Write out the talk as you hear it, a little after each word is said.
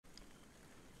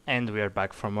And we are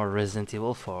back for more Resident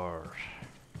Evil 4.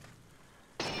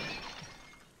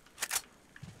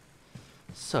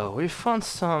 So we found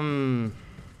some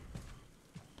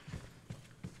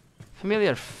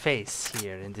familiar face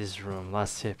here in this room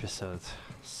last episode.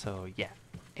 So yeah,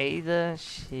 Ada,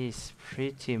 she's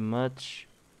pretty much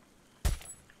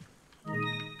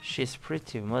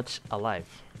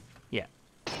alive. Yeah.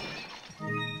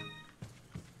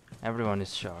 Everyone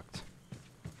is shocked.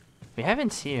 We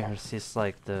haven't seen her since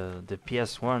like the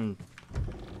PS1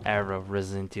 era of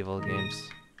Resident Evil games.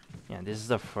 Yeah, this is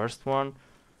the first one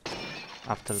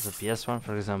after the PS1,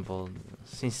 for example,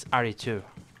 since RE2,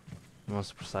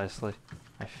 most precisely,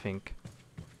 I think.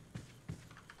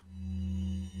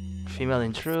 Female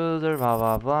intruder, blah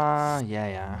blah blah,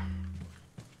 yeah.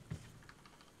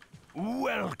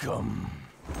 Welcome.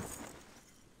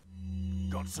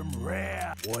 Got some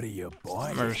rare. What are you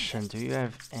buying? Merchant, do you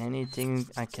have anything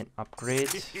I can upgrade?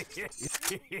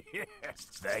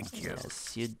 Thank you.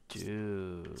 Yes, you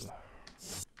do.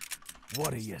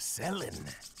 What are you selling?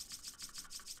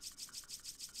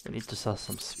 We need to sell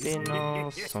some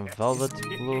spinels, some velvet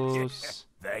blues.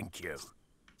 Thank you.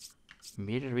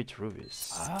 Mirror with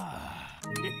rubies. Ah.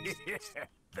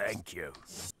 Thank you.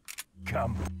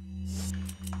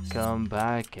 Come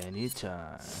back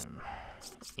anytime.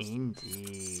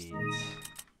 Indeed.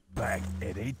 Back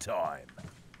anytime.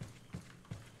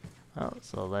 Well,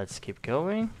 so let's keep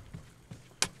going.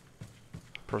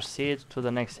 Proceed to the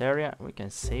next area. We can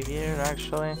save here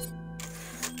actually.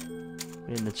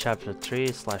 We're in the chapter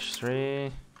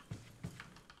 3/3.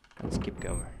 Let's keep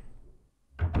going.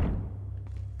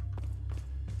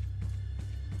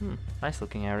 Nice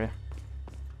looking area.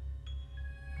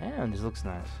 And this looks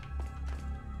nice.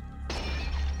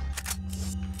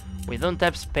 We don't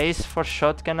have space for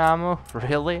shotgun ammo,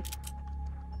 really?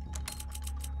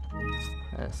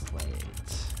 That's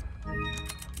late.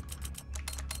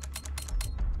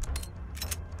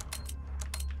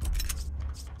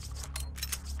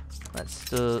 Let's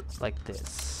do it like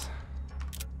this.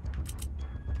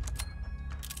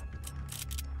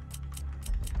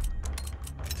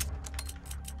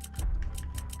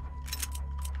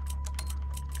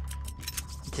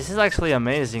 This is actually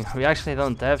amazing. We actually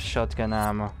don't have shotgun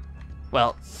ammo.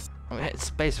 Well, we had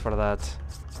space for that.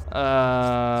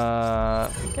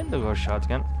 We can do a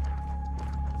shotgun.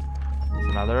 There's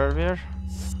another herb here.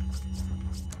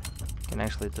 Can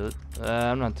actually do it.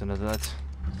 I'm not gonna do that.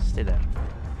 Stay there.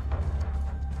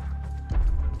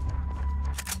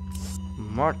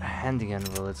 More handgun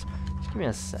bullets. Just give me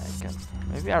a second.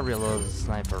 Maybe I'll reload the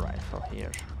sniper rifle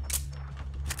here.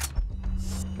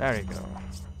 There you go.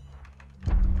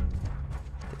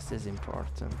 This is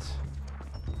important.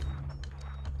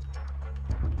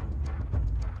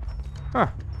 Huh.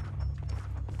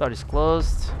 Door is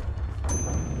closed.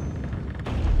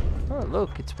 Oh,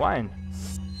 look, it's wine.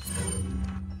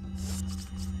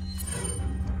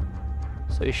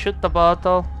 So you shoot the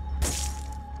bottle.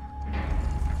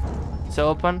 It's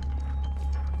open.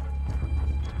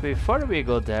 Before we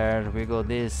go there, we go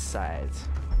this side.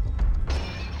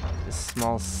 This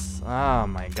small. Oh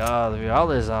my god, we're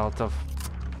always out of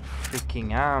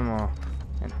freaking ammo.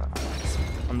 And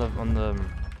on the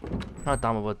not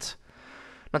ammo, but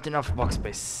not enough box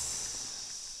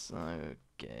space.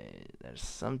 Okay, there's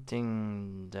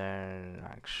something there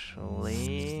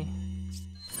actually.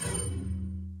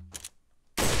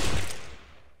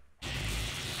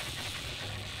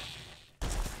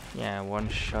 Yeah, one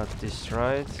shot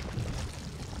destroyed.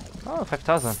 Oh,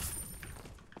 5,000.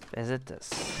 Visit this.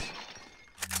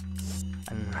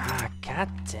 And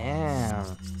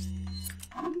goddamn.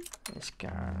 This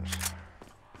card.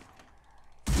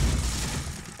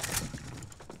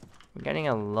 We're getting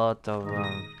a lot of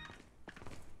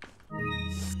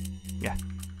yeah.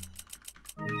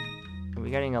 We're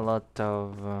getting a lot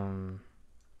of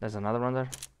there's another one there.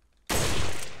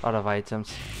 A lot of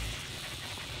items.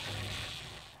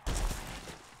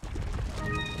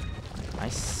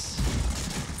 Nice.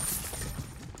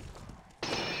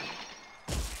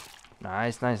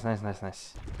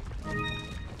 Nice.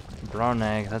 Brown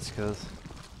egg, that's good.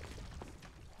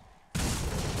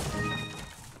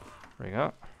 There we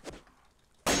go.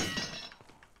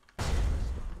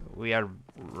 We are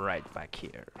right back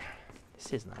here.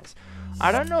 This is nice.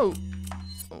 I don't know.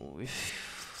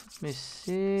 Let me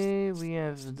see. We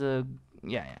have the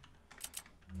yeah.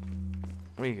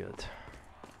 We're good.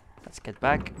 Let's get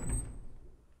back.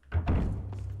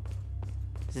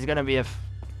 This is gonna be a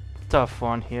tough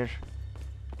one here.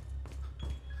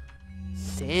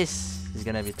 This is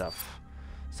gonna be tough.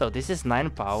 So this is 9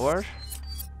 power,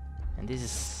 and this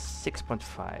is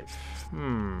 6.5.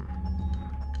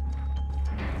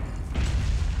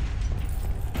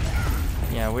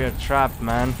 Yeah, we are trapped,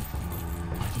 man.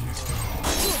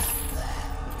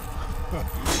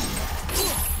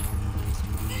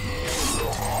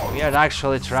 We are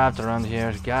actually trapped around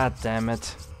here. God damn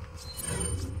it.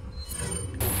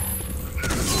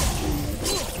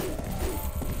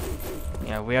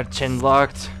 Yeah, we are chin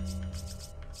locked.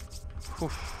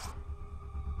 Oof.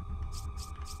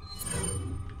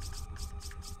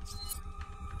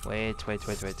 Wait.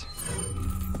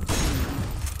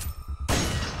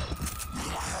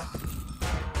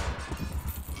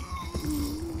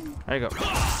 There you go.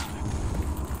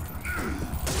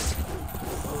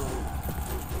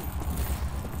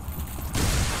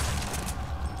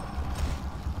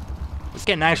 We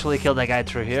can actually kill that guy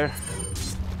through here.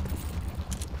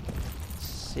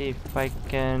 See if I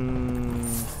can.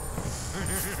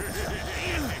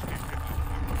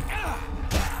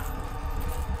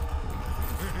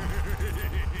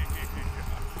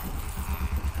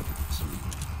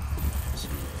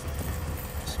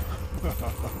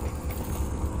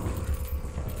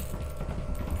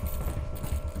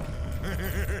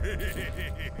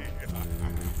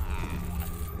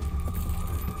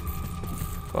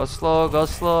 Go slow, go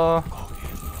slow.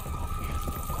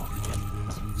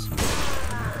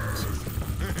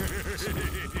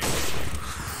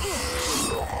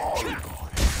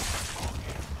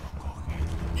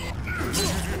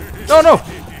 No!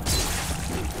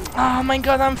 Oh my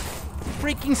god, I'm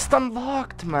freaking stun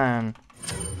locked, man.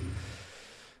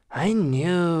 I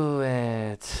knew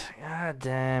it. God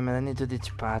damn it, I need to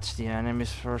dispatch the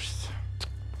enemies first.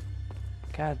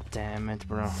 God damn it,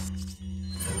 bro.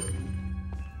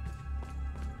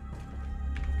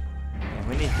 Yeah,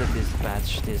 we need to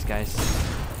dispatch these guys.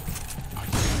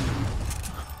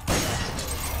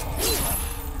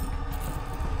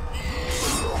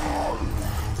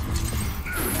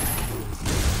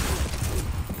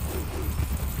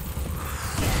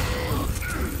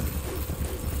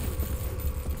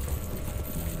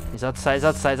 He's outside.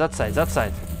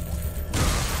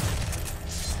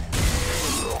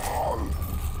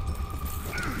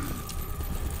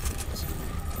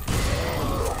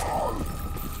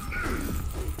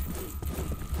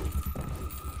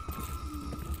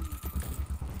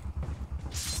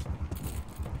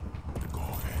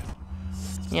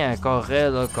 Yeah,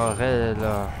 correlo.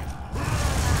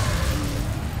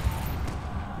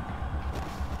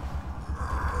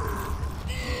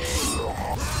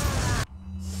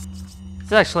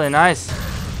 It's actually nice.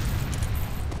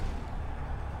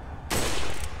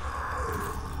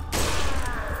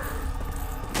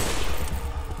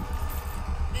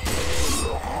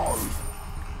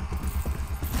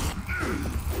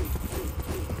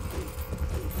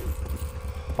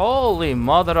 Holy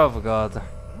mother of God.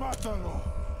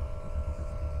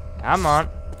 Come on.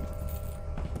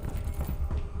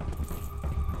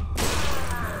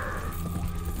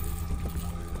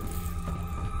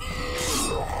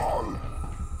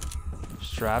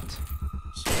 Strapped.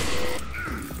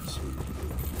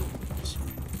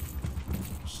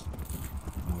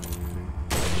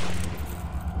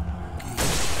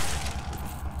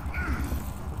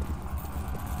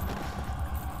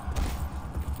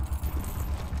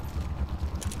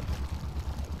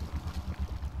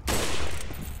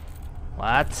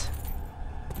 What?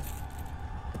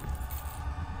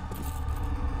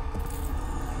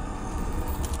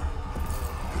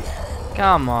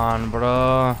 Come on,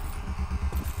 bro.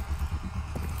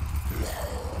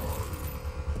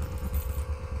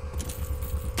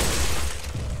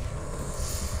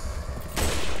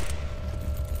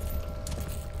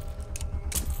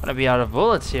 Gonna be out of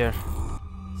bullets here.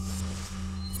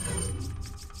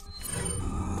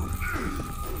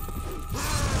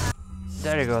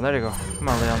 There you go. Come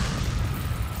on, Leon.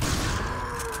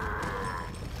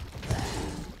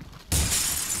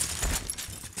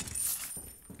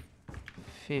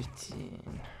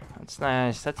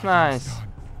 $15. That's nice.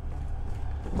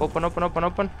 Open. There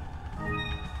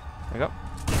you go.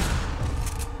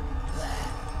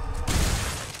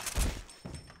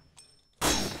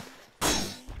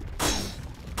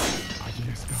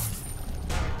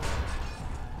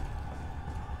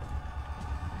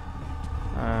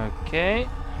 Okay.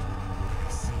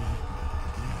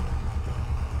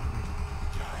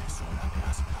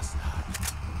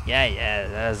 Yeah,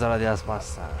 that's hora de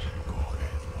pasar.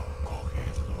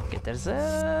 Okay, there's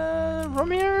a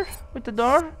room here with the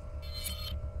door.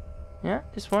 Yeah,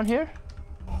 this one here.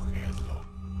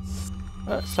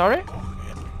 Sorry?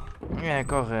 Yeah,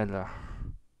 correlo.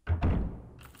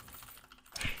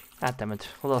 God damn it,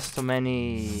 we lost too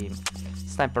many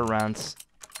sniper rounds.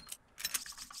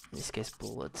 In this case,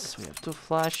 bullets. We have 2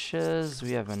 flashes.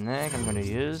 We have an egg I'm gonna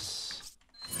use.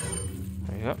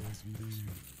 There you go.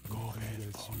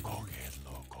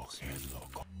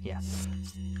 Yeah.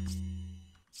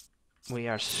 We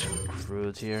are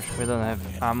screwed here. We don't have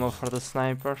ammo for the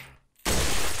sniper.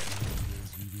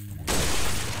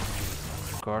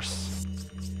 Of course.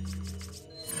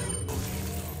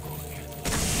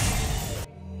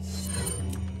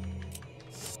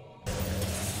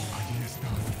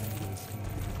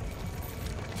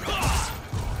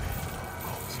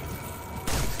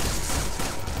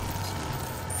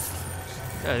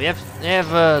 We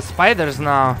have spiders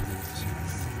now.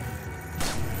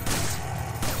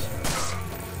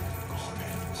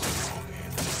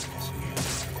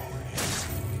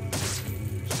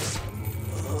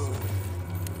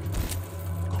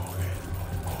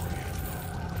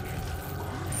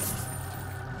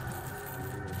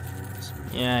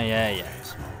 Yeah.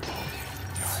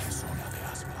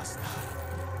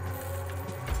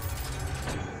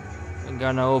 I'm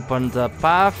gonna open the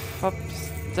path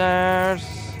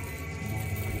upstairs.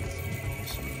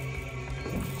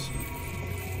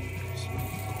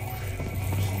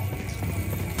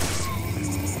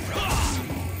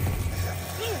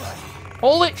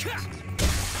 Holy!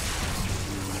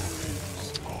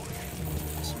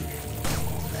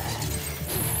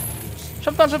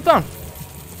 Jump down!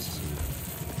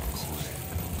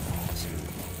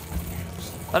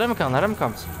 Let him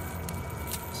come.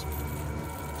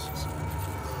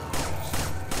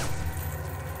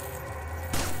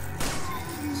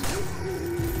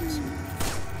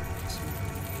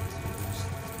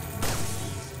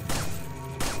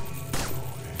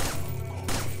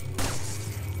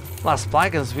 Last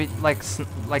plugins with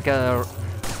like a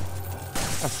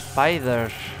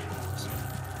spider.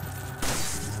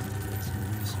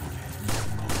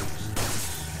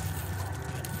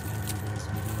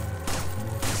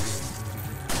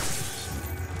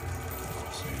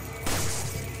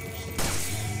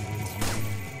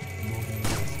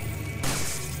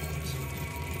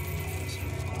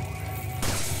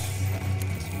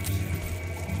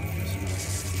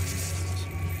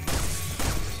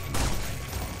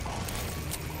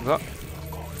 Go.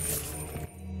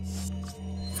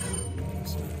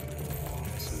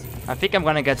 I think I'm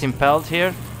gonna get impaled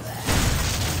here.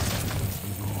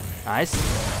 Nice.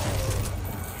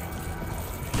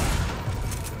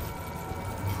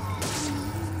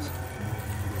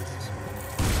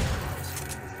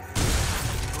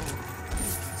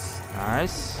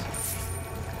 Nice.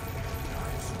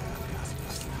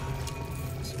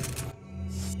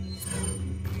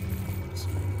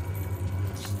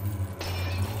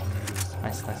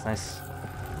 Nice.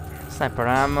 Sniper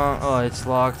ammo. Oh, it's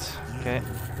locked. Okay.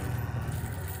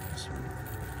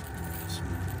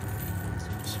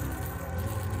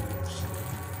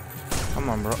 Come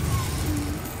on, bro.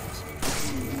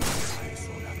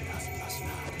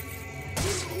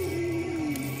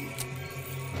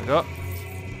 There we go.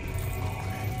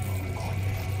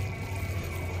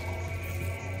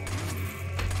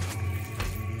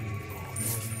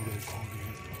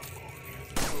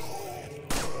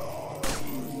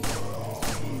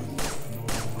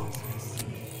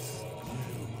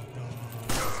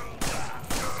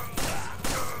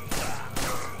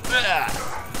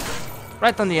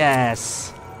 Right on the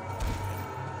ass.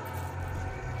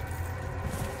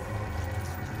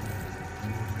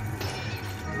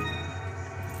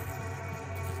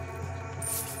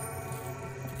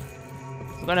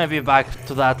 I'm gonna be back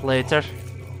to that later.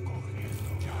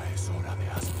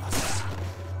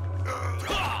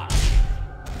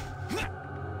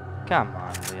 Come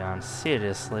on, Leon.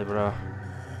 Seriously, bro.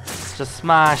 Just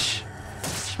smash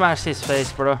his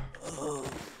face, bro.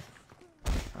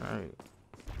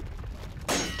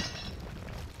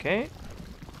 Okay.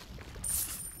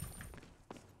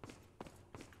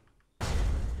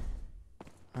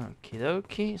 Okie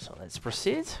dokie, so let's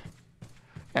proceed.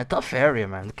 Yeah, tough area,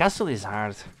 man. The castle is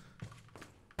hard.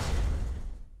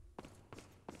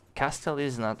 Castle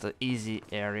is not an easy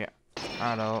area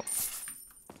at all.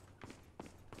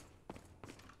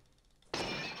 I'm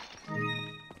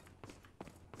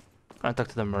gonna talk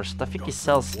to the merchant. I think he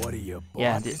sells.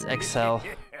 Yeah, this XL.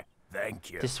 Thank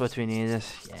you. This is what we needed.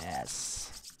 Yes.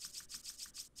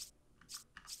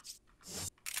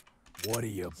 What are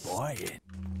you buying?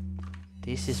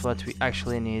 This is what we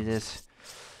actually needed.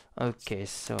 Okay,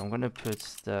 so I'm gonna put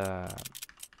the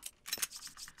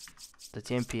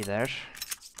TMP there,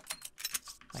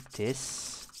 like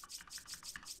this,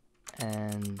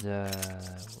 and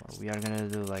we are gonna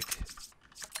do like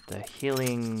the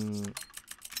healing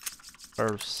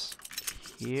herbs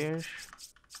here.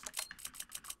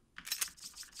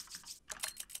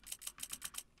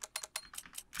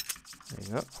 There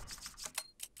you go.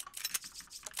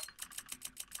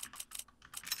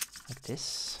 like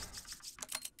this.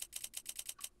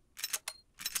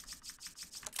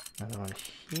 Another one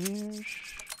here.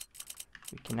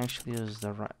 We can actually use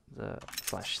the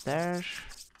flash there.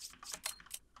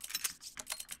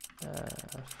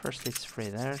 First it's free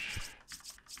there.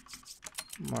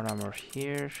 More armor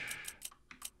here.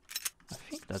 I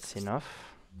think that's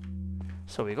enough.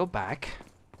 So we go back.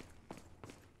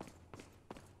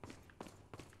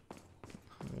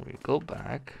 We go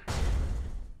back.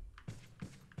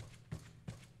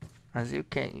 As you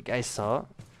guys saw,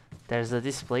 there's a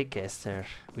display case there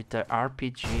with the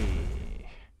RPG.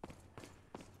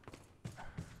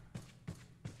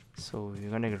 So we're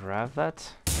gonna grab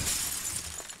that.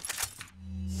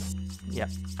 Yeah,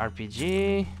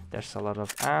 RPG. There's a lot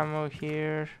of ammo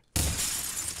here.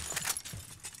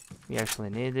 We actually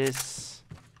need this.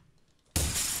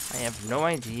 I have no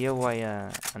idea why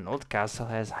an old castle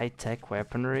has high-tech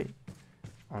weaponry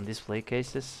on display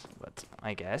cases, but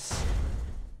I guess.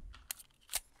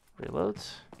 Reload.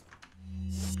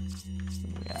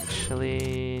 We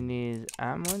actually need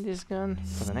ammo in this gun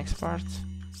for the next part.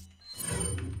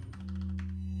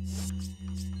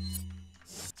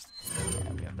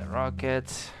 Yeah, we have the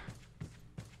rocket.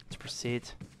 Let's proceed.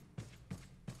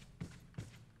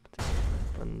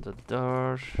 Open the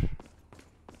door.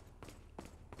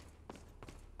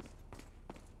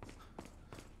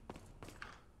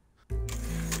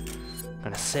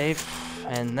 Gonna save,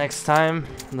 and next time,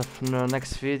 in the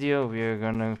next video, we're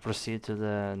gonna proceed to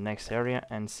the next area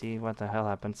and see what the hell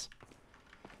happens.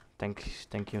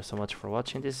 Thank you so much for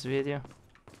watching this video,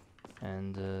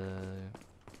 and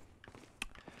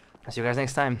I'll see you guys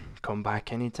next time. Come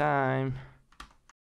back anytime.